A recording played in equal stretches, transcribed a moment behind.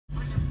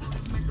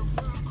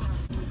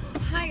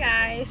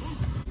guys,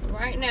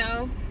 right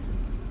now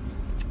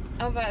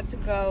I'm about to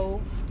go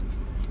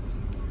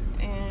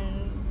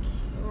and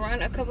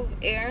run a couple of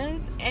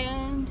errands,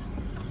 and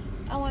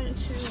I wanted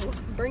to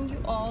bring you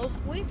all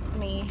with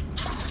me.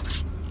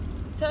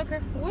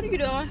 Tucker, what are you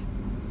doing?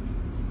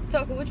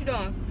 Tucker, what you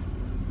doing?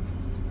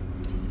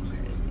 It's so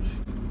crazy.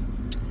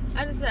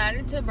 I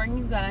decided to bring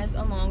you guys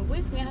along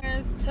with me.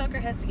 Tucker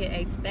has to get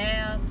a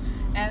bath.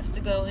 I have to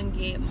go and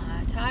get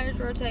my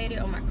tires rotated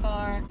on my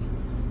car.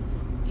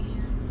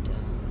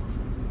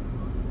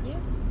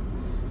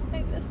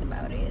 That's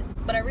about it.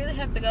 But I really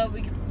have to go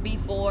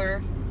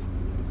before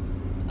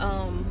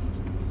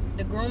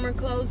the groomer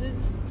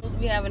closes.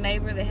 We have a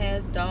neighbor that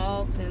has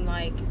dogs, and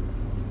like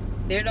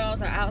their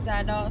dogs are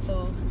outside dogs,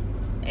 so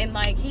and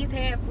like he's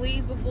had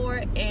fleas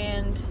before,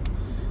 and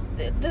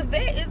the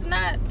vet is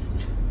not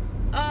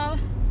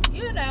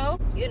you know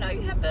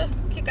you have to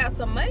kick out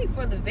some money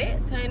for the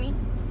vet, honey.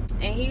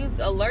 And he was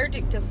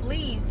allergic to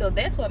fleas, so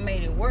that's what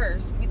made it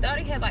worse. We thought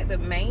he had like the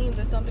mange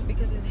or something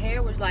because his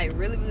hair was like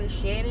really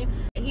shedding.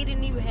 He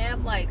didn't even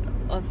have like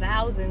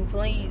 1,000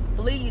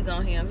 fleas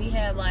on him. He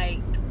had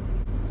like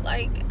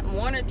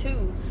 1 or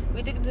 2.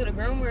 We took him to the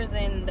groomers,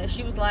 and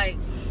she was like,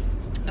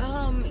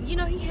 you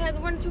know, he has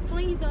 1 or 2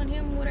 fleas on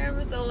him,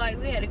 whatever. So like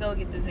we had to go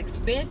get this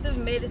expensive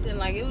medicine.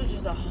 Like it was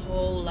just a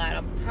whole lot.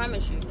 I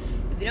promise you,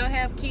 if you don't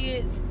have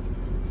kids,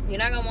 you're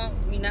not gonna want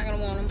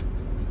them.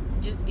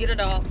 Just get a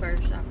dog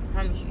first. I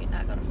promise you, you're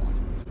not gonna want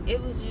them.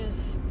 It was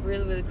just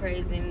really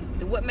crazy,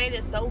 and what made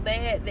it so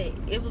bad that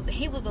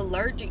he was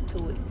allergic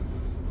to it,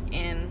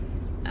 and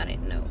I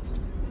didn't know.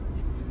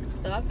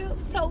 So I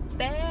felt so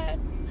bad.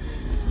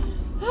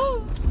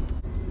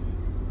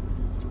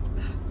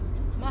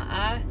 My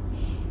eye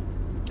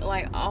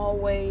like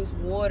always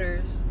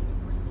waters.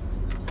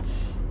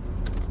 It's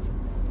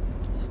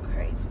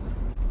crazy.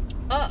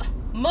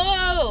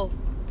 Mo!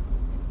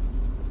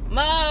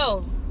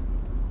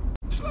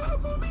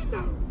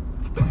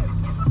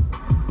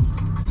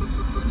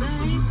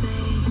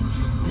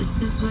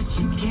 This is what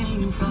you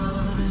came for.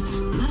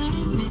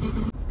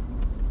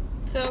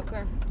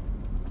 Tucker,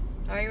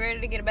 are you ready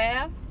to get a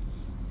bath?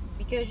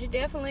 Because you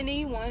definitely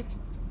need one.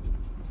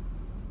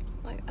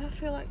 Like, I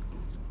feel like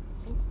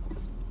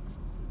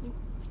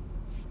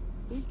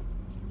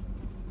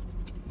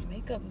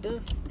makeup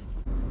dust.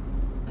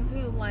 I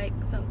feel like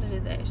something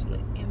is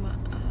actually in my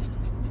eye.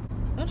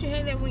 Don't you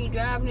hate that when you're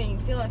driving and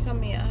you feel like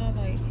something in your eye?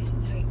 Like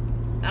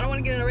I don't want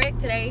to get in a wreck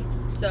today,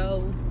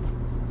 so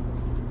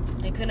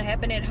it couldn't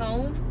happen at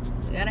home.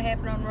 It gotta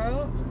happen on the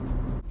road.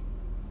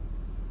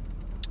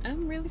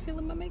 I'm really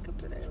feeling my makeup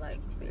today. Like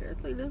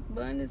seriously, this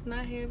bun is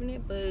not having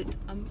it, but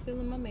I'm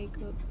feeling my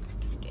makeup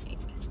today.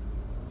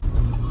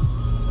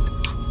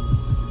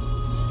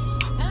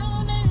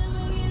 I'll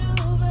never get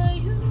over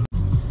you.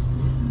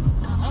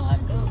 My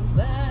heart goes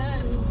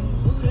bad.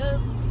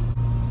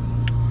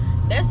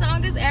 That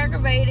song is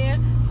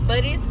aggravating,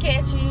 but it's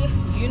catchy.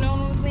 You know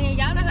what I'm saying?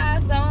 Y'all know how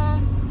a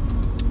song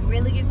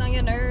really gets on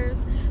your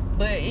nerves,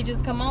 but it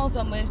just come on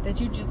so much that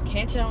you just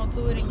catch on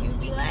to it, and you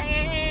be like,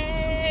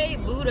 hey,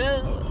 boot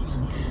up,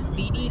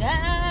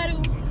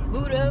 beat-it-out,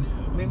 boot up,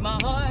 make my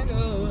heart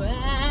go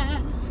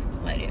ah.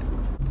 Like that.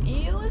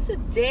 It was a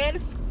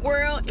dead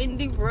squirrel in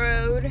the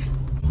road.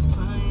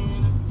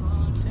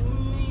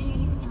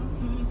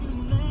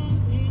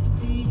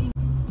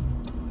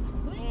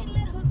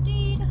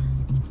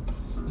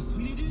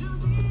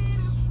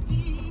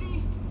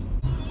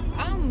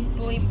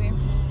 Sleeping,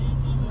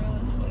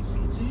 really sleepy.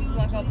 This is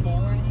like a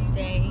boring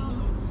day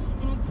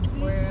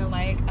where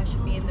like I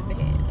should be in the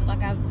bed.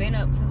 Like I've been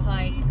up since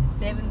like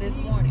 7 this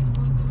morning.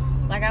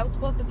 Like I was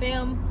supposed to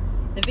film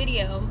the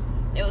video.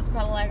 It was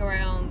probably like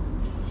around,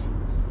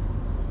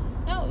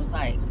 no, it was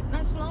like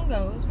not too long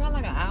ago. It was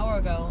probably like an hour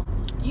ago.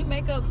 You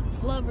makeup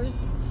lovers,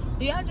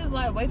 do y'all just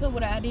like wake up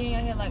with an idea in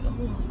your head like,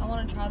 oh, I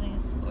want to try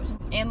this or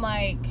something, and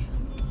like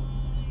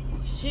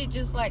shit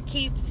just like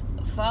keeps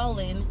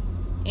falling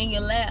in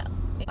your lap?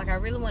 Like I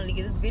really wanted to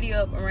get this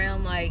video up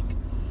around like,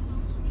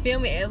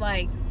 film it at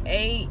like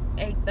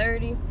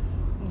 8:30,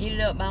 get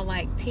it up by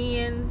like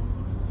 10,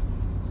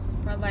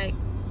 probably like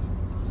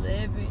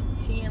 11.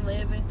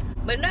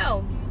 But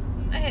no,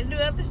 I had to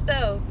do other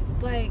stuff,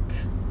 like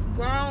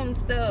grown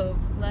stuff.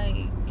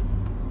 Like,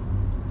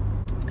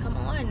 come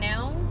on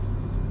now,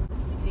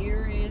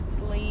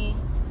 seriously.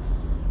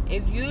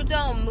 If you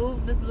don't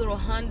move this little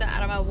Honda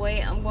out of my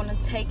way, I'm gonna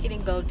take it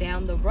and go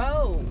down the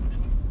road.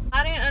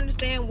 I didn't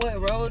understand what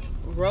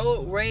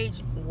road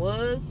rage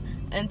was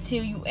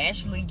until you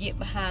actually get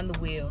behind the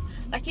wheel.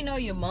 Like, you know,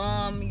 your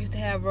mom used to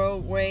have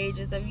road rage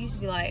and stuff. You used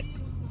to be like,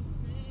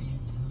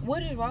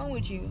 what is wrong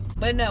with you?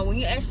 But no, when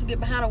you actually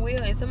get behind a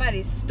wheel and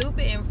somebody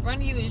stupid in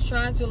front of you is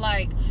trying to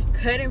like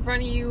cut in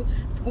front of you,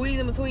 squeeze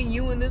in between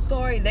you and this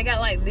car, they got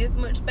like this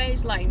much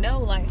space. Like, no,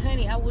 like,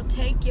 honey, I will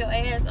take your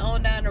ass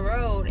on down the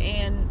road,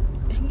 and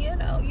you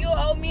know, you'll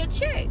owe me a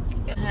check.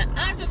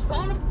 I just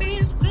wanna be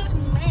a good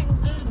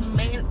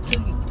man to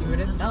you, girl.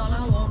 That's all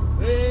I wanna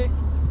be.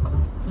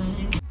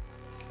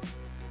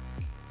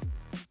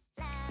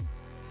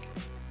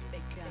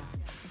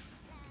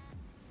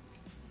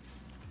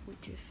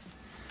 just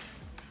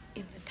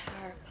in the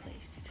tire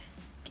place,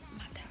 getting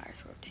my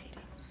tires rotated.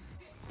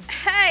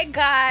 Hey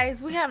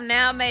guys, we have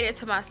now made it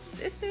to my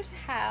sister's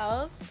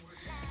house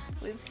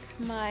with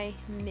my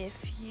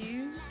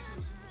nephew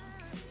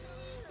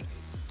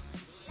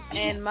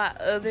and my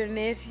other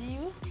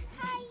nephew.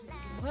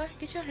 What?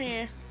 Get your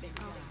hand.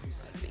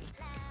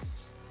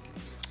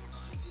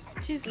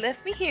 She's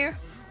left me here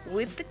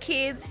with the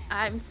kids.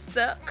 I'm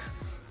stuck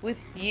with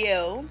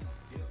Yo.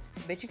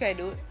 Bet you can't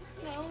do it.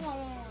 No.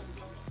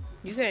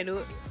 You can't do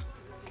it.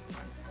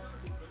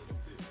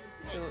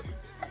 Do it.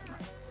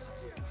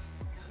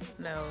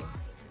 No.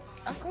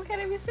 We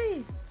can't even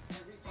see.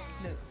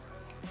 No.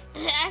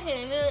 I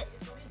can do it.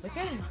 We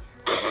can.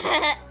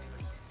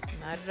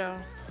 Not at all.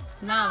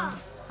 No.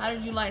 How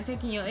did you like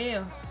taking your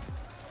L?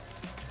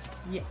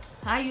 Yeah.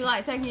 How you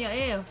like taking your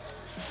L?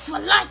 For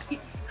life.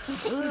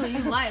 Ooh, you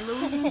like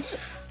losing?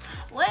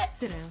 What?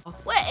 Sit down.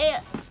 What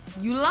L?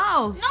 You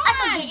lost. No,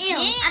 I took an L.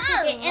 I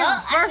took an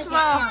L. First of all,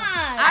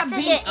 I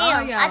beat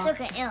all y'all. I took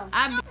an L.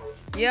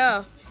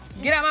 Yeah.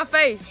 Get out my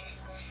face.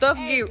 Stuff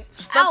get.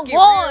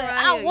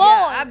 I won.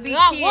 I beat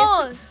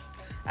kids.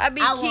 I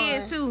beat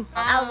kids too.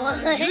 I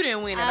won. You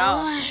didn't win at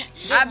all.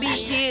 I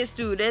beat kids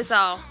too. That's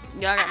all.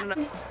 Y'all got to know.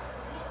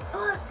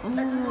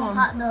 Ooh.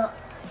 Hot dog.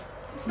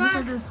 Look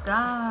at the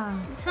sky.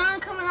 The sun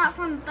coming out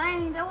from the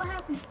thing. That what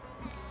happened?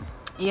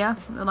 Yeah,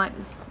 like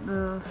this,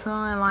 the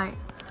sun, like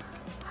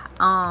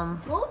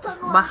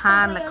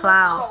behind the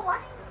clouds.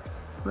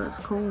 Looks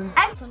cool.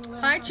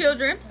 Hi,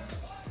 children.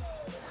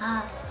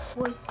 Hi.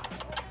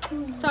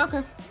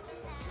 Tucker.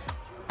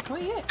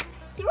 Where you at?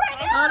 You right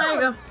there. Oh, there you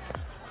go.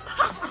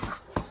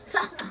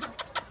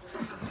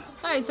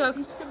 Hey,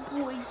 Tucker.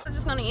 I'm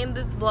just gonna end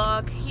this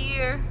vlog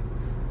here,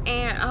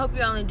 and I hope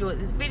you all enjoyed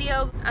this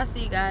video. I'll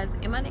see you guys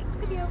in my next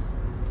video.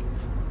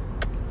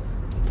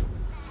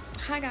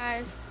 Hi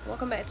guys,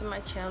 welcome back to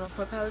my channel.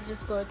 We're probably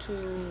just going to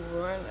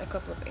run a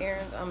couple of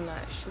errands. I'm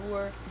not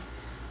sure,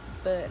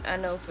 but I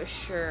know for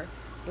sure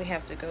we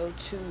have to go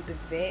to the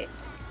vet.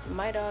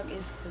 My dog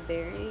is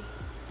very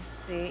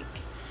sick,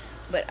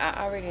 but I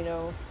already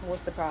know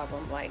what's the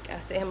problem. Like,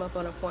 I set him up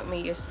on an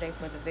appointment yesterday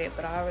for the vet,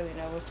 but I already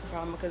know what's the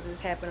problem because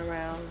this happened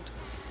around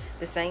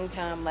the same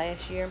time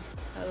last year.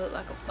 I look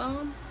like a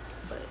bum,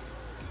 but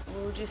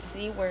we'll just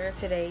see where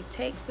today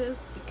takes us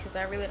because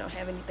I really don't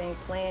have anything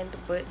planned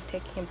but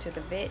taking him to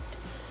the vet.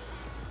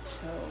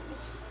 So,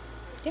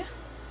 yeah.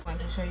 I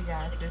want to show you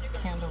guys this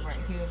candle right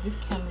here. This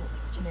candle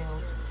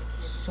smells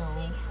so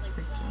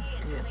freaking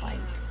good. Like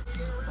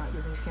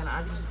this candle,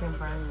 I've just been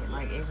burning it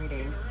like every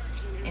day.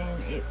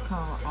 And it's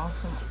called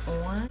Awesome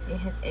Orange. It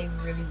has a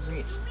really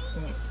rich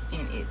scent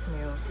and it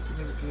smells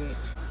really good.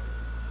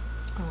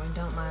 Oh, and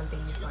don't mind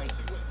these, like,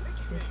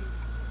 this is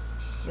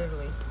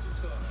literally,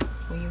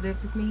 when you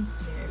live with me,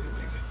 they're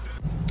everywhere.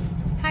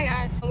 Hi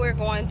guys, we're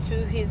going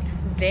to his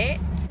vet,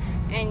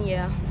 and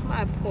yeah,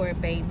 my poor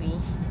baby.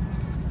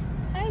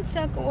 Hey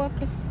Tucker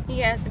Walker. He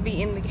has to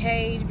be in the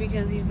cage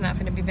because he's not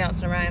going to be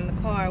bouncing around in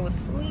the car with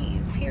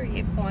fleas,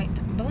 period, point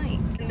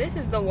blank. And this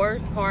is the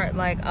worst part,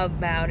 like,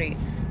 about it,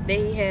 that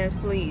he has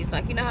fleas.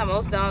 Like, you know how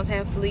most dogs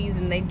have fleas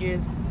and they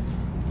just,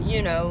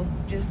 you know,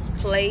 just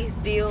play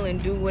still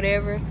and do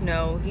whatever?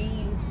 No,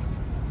 he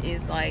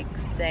is like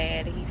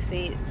sad. He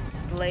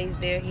sits, lays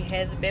there. He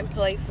hasn't been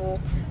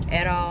playful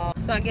at all.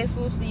 So I guess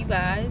we'll see you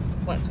guys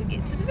once we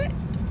get to the vet.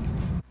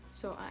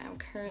 So I am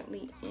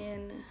currently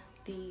in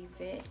the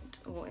vet,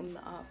 or in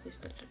the office,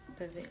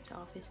 the vet's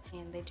office,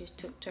 and they just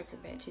took Tucker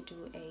back to do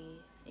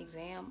a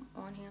exam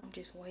on him. I'm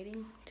just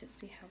waiting to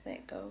see how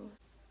that goes.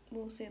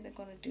 We'll see if they're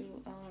gonna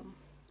do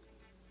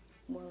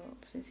well,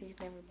 since he's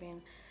never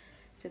been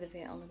to the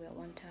vet only about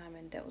one time,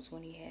 and that was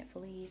when he had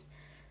fleas.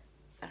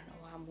 I don't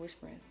know why I'm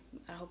whispering.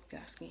 I hope you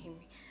guys can hear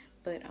me.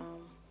 But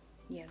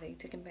yeah, they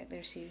took him back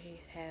there to see if he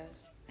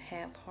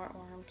have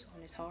heartworms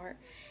on his heart,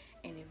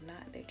 and if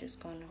not, they're just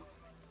gonna,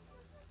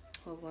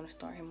 we're gonna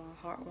start him on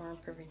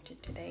heartworm prevention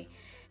today.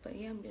 But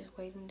yeah, I'm just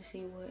waiting to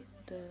see what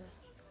the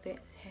vet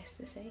has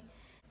to say.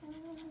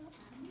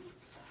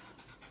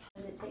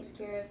 It takes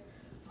care of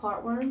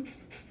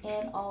heartworms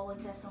and all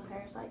intestinal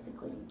parasites,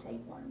 including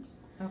tapeworms.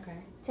 Okay.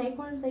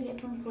 Tapeworms they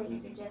get from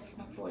fleas, ingesting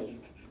a flea.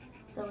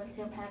 So with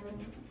him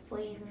having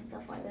fleas and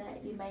stuff like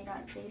that, you may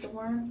not see the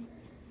worm.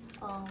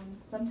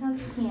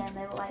 Sometimes you can.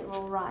 They look like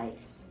little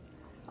rice.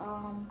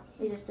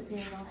 It just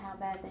depends on how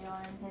bad they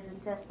are in his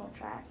intestinal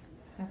tract.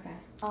 Okay.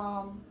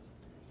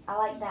 I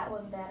like that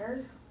one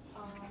better,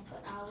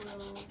 but I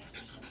will.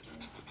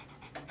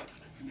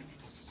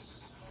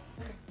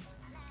 Okay.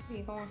 Where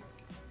you going?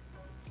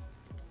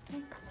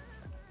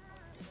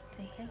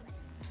 Say hey.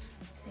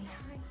 Say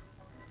hi.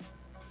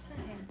 Say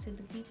hi to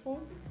the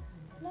people.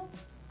 No.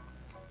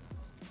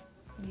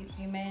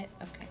 You mad?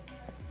 Okay.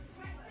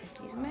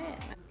 He's mad.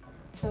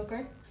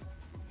 Tucker,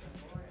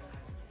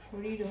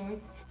 what are you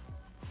doing?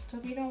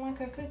 Tucker, you don't like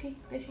her cookie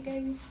that she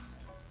gave you?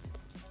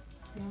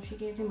 No, she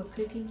gave him a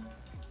cookie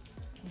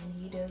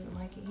and he doesn't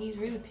like it. He's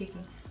really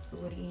picky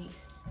with what he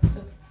eats.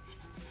 Tucker,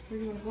 where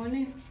you want to go in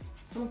there?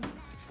 Come on.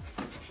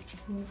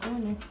 You want to go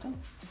in there? Come.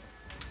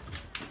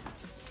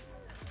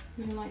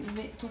 You don't like the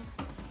vet toy?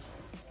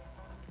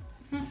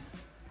 Huh?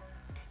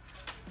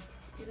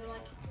 You don't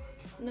like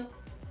it? No?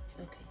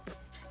 Okay.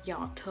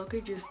 Y'all, Tucker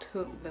just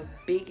took the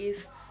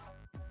biggest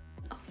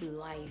of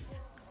life,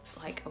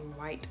 like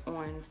right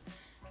on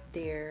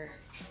their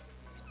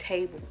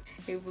table.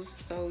 It was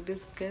so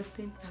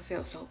disgusting. I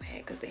felt so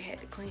bad because they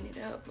had to clean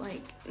it up.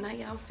 Like, now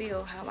y'all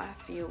feel how I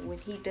feel when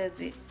he does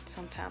it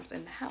sometimes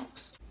in the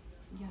house.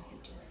 Y'all, he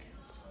just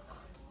got so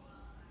comfortable.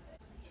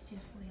 He's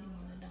just waiting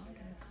on the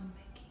doctor to come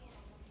back in.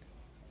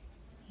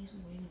 He's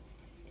waiting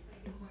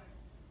at the door.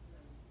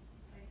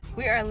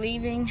 We are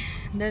leaving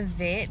the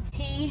vet.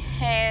 He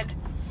had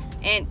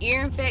an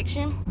ear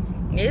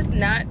infection. It's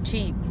not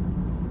cheap.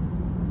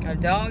 A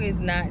dog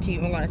is not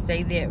cheap. I'm gonna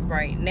say that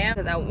right now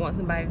because I want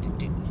somebody to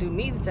do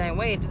me the same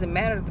way. It doesn't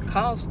matter the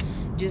cost.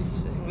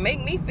 Just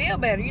make me feel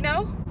better, you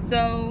know?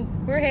 So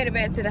we're headed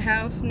back to the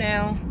house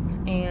now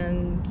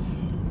and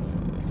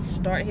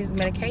start his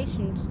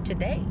medications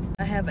today.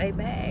 I have a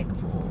bag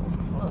full.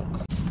 Look,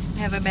 I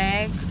have a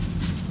bag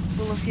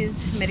full of his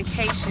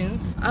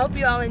medications. I hope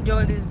you all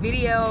enjoyed this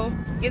video.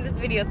 Give this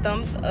video a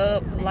thumbs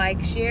up,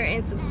 like, share,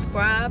 and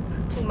subscribe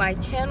to my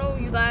channel.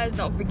 You guys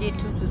don't forget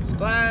to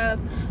subscribe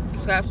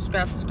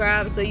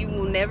so you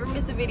will never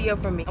miss a video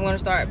from me. I'm gonna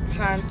start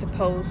trying to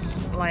post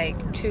like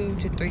 2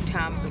 to 3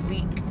 times a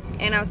week,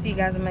 and I'll see you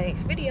guys in my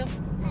next video.